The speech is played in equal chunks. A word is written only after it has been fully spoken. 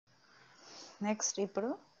Next ఇప్పుడు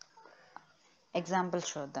example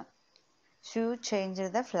చూద్దాం. Shoe change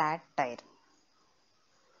the flat tyre.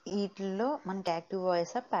 వీటిల్లో మనకి యాక్టివ్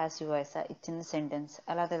వాయిసా ప్యాసివ్ వాయిసా ఇచ్చింది సెంటెన్స్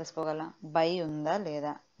ఎలా తెలుసుకోగలం? బై ఉందా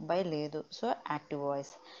లేదా? బై లేదు, సో యాక్టివ్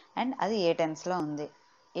వాయిస్. అండ్ అది ఏ టెన్స్లో ఉంది,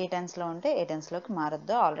 ఏ టెన్స్లో ఉంటే ఏ టెన్స్లోకి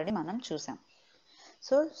మారద్దో ఆల్రెడీ మనం చూసాం.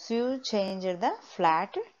 So shoe change the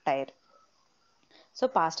flat tyre, so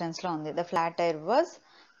past టెన్స్లో ఉంది. The flat tyre was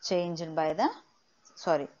changed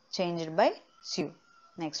by shoe.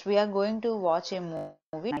 Next we are going to watch A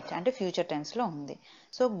movie night అంటే ఫ్యూచర్ టెన్స్లో ఉంది.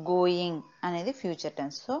 సో గోయింగ్ అనేది future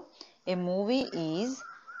tense. So A movie is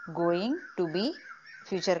going to be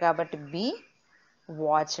future కాబట్టి be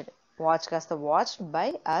watched, watch కాస్త watched by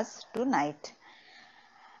us to night.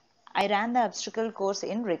 I ran the obstacle course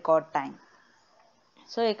in record time.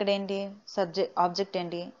 So ఇక్కడ ఏంటి object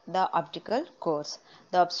ఏంటి? The obstacle course.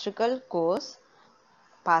 The obstacle course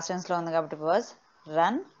past టెన్స్లో ఉంది కాబట్టి was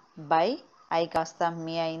run by, I కాస్త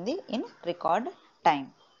మీ అయింది, in record time.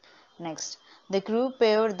 Next the crew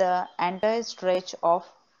paved the entire stretch of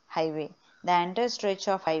highway. The entire stretch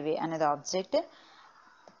of highway అనేది object,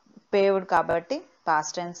 paved కాబట్టి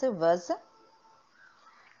past tense was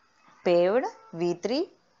paved, V3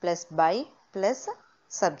 plus by plus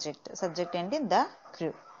subject. Subject ఏంటి? The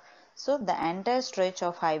crew. So the entire stretch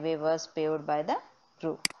of highway was paved by the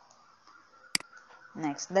crew.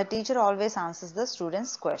 Next the teacher always answers the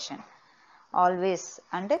students question. Always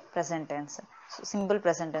అంటే present tense, simple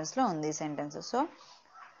present టెన్స్లో ఉంది ఈ sentence. So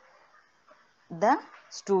the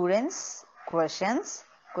students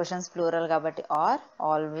questions plural కాబట్టి are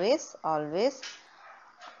always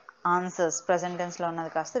answers present టెన్స్లో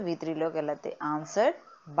ఉన్నది కాస్త V3లోకి వెళ్ళద్ది. Answered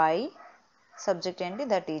by subject ఏంటి?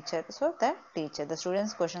 The teacher. So the teacher, the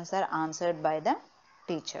students questions are answered by the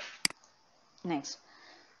teacher. Next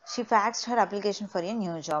she ఫ్యాక్స్డ్ her application for a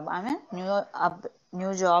new job. ఆమె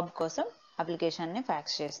new job కోసం అప్లికేషన్ని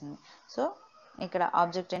fax చేసింది. So ఇక్కడ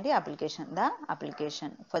object ఏంటి? Application. The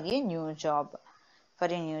application for a new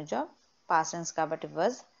job past tense కాబట్టి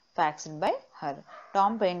was ఫ్యాక్స్డ్ by her.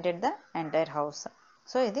 Tom painted the entire house.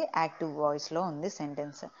 So ఇది active వాయిస్లో ఉంది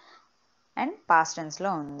sentence and past టెన్స్లో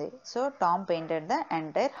ఉంది. So Tom painted the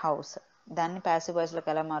entire house, దాన్ని passive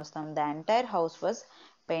వాయిస్లోకి ఎలా మారుస్తాం? The entire house was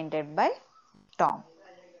painted by Tom.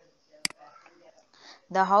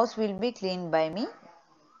 The house will be clean by me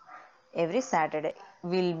every Saturday.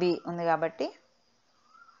 Will be ఉంది కాబట్టి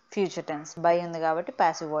future tense, by ఉంది కాబట్టి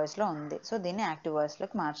passive వాయిస్లో ఉంది. So దీన్ని యాక్టివ్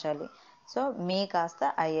వాయిస్లోకి మార్చాలి. సో మీ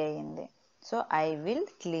కాస్త ఐ అయ్యింది. So I will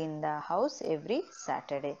clean the house every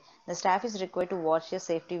Saturday. The staff is required to watch a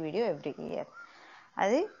safety video every year.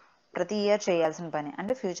 అది ప్రతి ఇయర్ చేయాల్సిన పని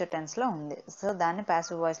అంటే ఫ్యూచర్ టెన్స్లో ఉంది. సో దాన్ని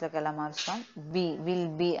ప్యాసివ్ వాయిస్లోకి ఎలా మారుస్తాం? విల్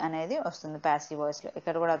బీ అనేది వస్తుంది ప్యాసివ్ వాయిస్లో.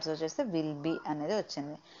 ఇక్కడ కూడా అబ్జర్వ్ చేస్తే విల్ బీ అనేది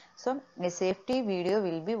వచ్చింది. So A safety video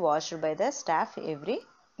will be watched by the staff every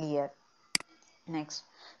year. Next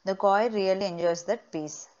the Kai really enjoys that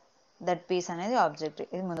piece అనేది ఆబ్జెక్ట్,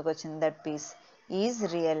 ఇది ముందుకు వచ్చింది. That piece is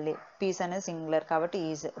really, piece అనేది సింగులర్ కాబట్టి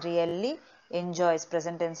ఈజ్, రియల్లీ ఎంజాయ్స్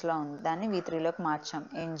ప్రెసెంట్ టెన్స్లో ఉంది, దాన్ని V3లోకి మార్చాం.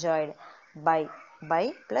 Enjoyed by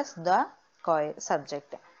plus the Kai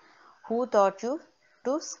subject. Who thought you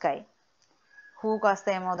to sky. Who కాస్త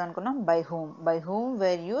ఏమవుతుంది అనుకున్నాం? By whom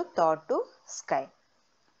where you thought to sky.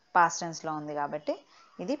 Past టెన్స్లో ఉంది కాబట్టి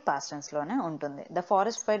ఇది పాస్ట్ టెన్స్లోనే ఉంటుంది. The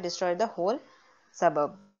forest fire destroyed the whole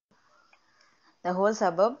suburb. The whole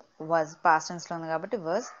suburb was past టెన్స్లో ఉంది కాబట్టి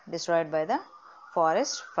was destroyed by the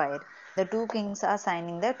forest fire. The two Kings are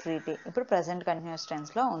signing the treaty. ఇప్పుడు present continuous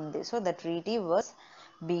టెన్స్లో ఉంది. So the treaty was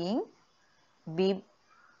being,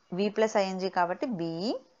 we plus ING కాబట్టి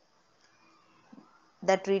being,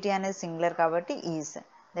 the treaty అనేది singular కాబట్టి is,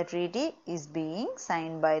 the treaty is being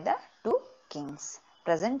signed by the two Kings.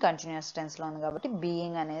 Present continuous టెన్స్లో ఉంది కాబట్టి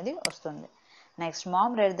being అనేది వస్తుంది. Next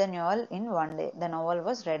ma'am read the novel in 1 day. The novel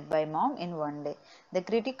was red by ma'am in 1 day. The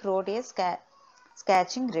critic wrote a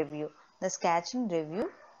scorching review. The scorching review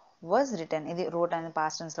was return, ఇది wrote అనేది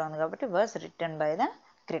past టెన్స్లో ఉంది కాబట్టి was written by the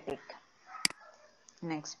critic.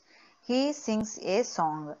 Next he sings A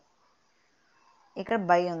song. ఇక్కడ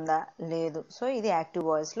by ఉందా? లేదు. So ఇది active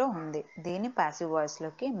వాయిస్లో ఉంది, దీన్ని ప్యాసివ్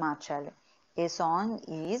వాయిస్లోకి మార్చాలి. ఏ song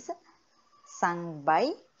is sung by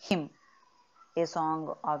him. A song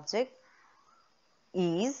object,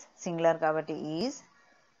 is singular కాబట్టి ఈజ్,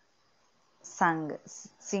 సంగ్,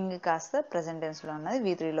 సింగ్ కాస్త ప్రెసెంట్ టెన్స్లో ఉన్నది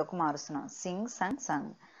V3లోకి మారుస్తున్నాం.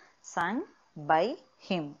 Sung by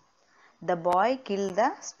him. The boy kill the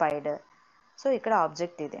spider. So ఇక్కడ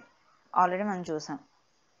ఆబ్జెక్ట్ ఇది ఆల్రెడీ మనం చూసాం,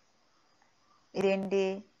 ఇదేంటి?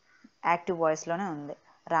 యాక్టివ్ వాయిస్లోనే ఉంది.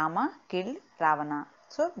 Rama killed Ravana.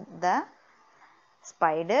 So the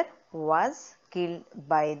spider was killed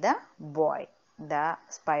by the boy. The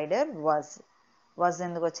spider was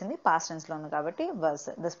ఎందుకు వచ్చింది, పాస్ట్ టెన్స్లో ఉంది కాబట్టి was.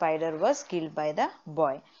 The spider was killed by the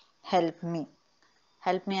boy. Help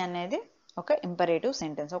me అనేది ఒక ఇంపరేటివ్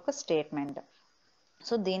సెంటెన్స్, ఒక స్టేట్మెంట్.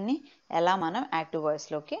 సో దీన్ని ఎలా మనం యాక్టివ్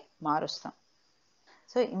వాయిస్లోకి మారుస్తాం.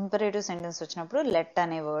 సో ఇంపరేటివ్ సెంటెన్స్ వచ్చినప్పుడు లెట్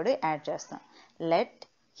అనే వర్డ్ యాడ్ చేస్తాం. Let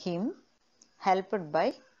him helped by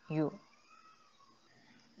you.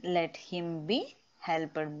 Let him B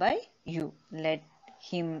helped by you. Let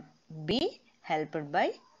him B helped by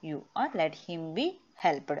you, or let him be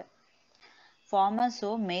helped. Farmers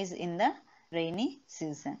sow maize in the rainy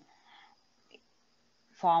season.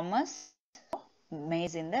 Farmers sow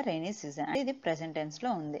maize in the rainy season. అంటే ఇది present tense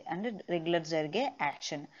లో ఉంది, అంటే regular జరిగే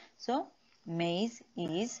action. So maize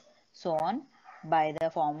is sown by the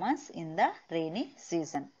farmers in the rainy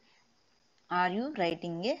season. Are you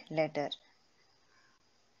writing a letter?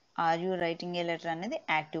 Are you writing A letter అనేది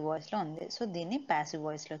active వాయిస్లో ఉంది. So దీన్ని ప్యాసివ్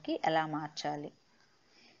వాయిస్లోకి ఎలా మార్చాలి?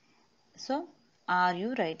 So are you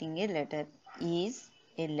writing A letter, is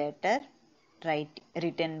a letter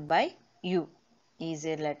written by you. Is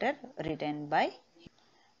a letter written by.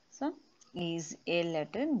 So is a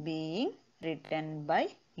letter being written by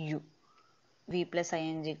you. We plus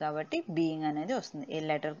ING కాబట్టి being అనేది వస్తుంది. ఏ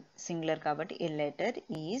letter singular కాబట్టి ఏ letter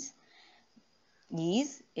is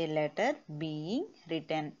a letter being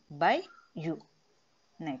written by you.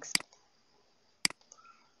 Next,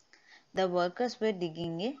 the workers were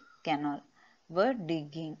digging a canal. were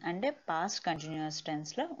digging అంటే past continuous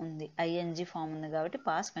tense లో ఉంది. ing form ఉంది కాబట్టి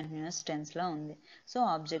past continuous tense లో ఉంది. సో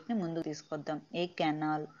ఆబ్జెక్ట్ ని ముందుకు తీసుకొద్దాం. ఏ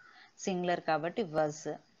కెనాల్ సింగులర్ కాబట్టి was.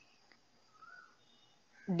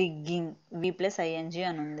 digging v plus ing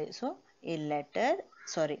అని ఉంది. So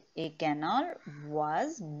a canal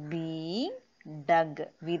was being dug.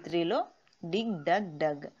 v3 లో dig,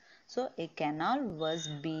 dug. So a canal was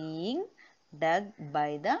being dug by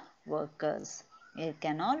the workers. A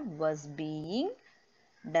canal was being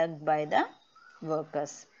dug by the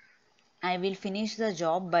workers. I will finish the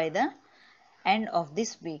job by the end of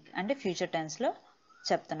this week. అంటే future tense లో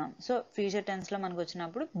చెప్తున్నాం. So future tense లో మనకు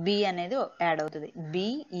వచ్చినప్పుడు B అనేది add అవుతుంది,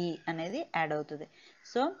 BE అనేది add అవుతుంది.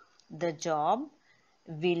 So the job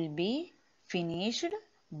will be finished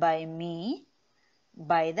by me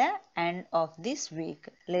by the end of this week.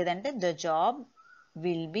 లేదంటే the job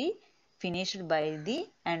will be finished by the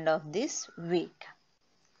end of this week.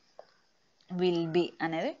 will be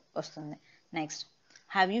అనేది వస్తుంది. Next,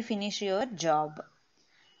 have you finished your job?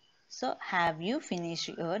 So have you finished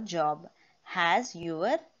your job, has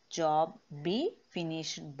your job be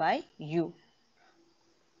finished by you.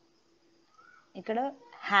 ఇక్కడ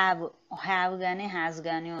have కానీ has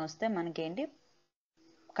కానీ వస్తే మనకేంటి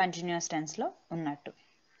continuous టెన్స్లో ఉన్నట్టు,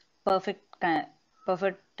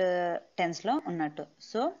 perfect టెన్స్లో ఉన్నట్టు.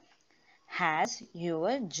 So has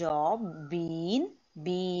your job been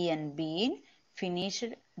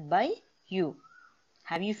finished by you.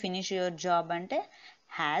 Have you finish your job అంటే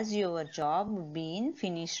has your job been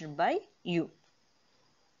finished by you.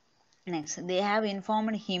 Next, they have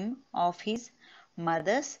informed him of his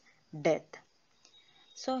mothers death.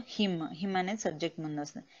 So him అనేది subject ముందు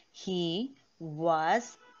వస్తుంది.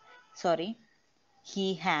 he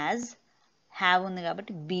has, have ఉంది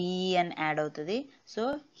కాబట్టి be అని add అవుతుంది. So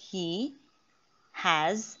he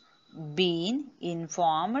has been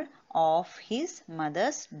informed of his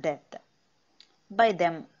mother's death by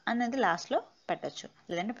them అనేది లాస్ట్లో పెట్టచ్చు,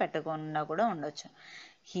 లేదంటే పెట్టకుండా కూడా ఉండొచ్చు.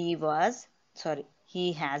 he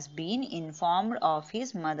has been informed of his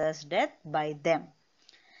mother's death by them.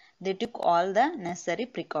 They took all the necessary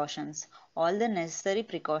precautions. All the necessary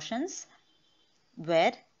precautions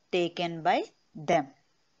were taken by them.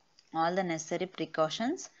 All the necessary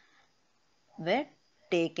precautions were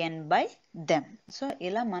taken by them. So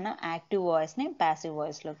ఇలా మనం active వాయిస్ని passive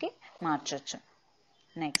వాయిస్లోకి మార్చొచ్చు.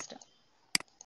 Next,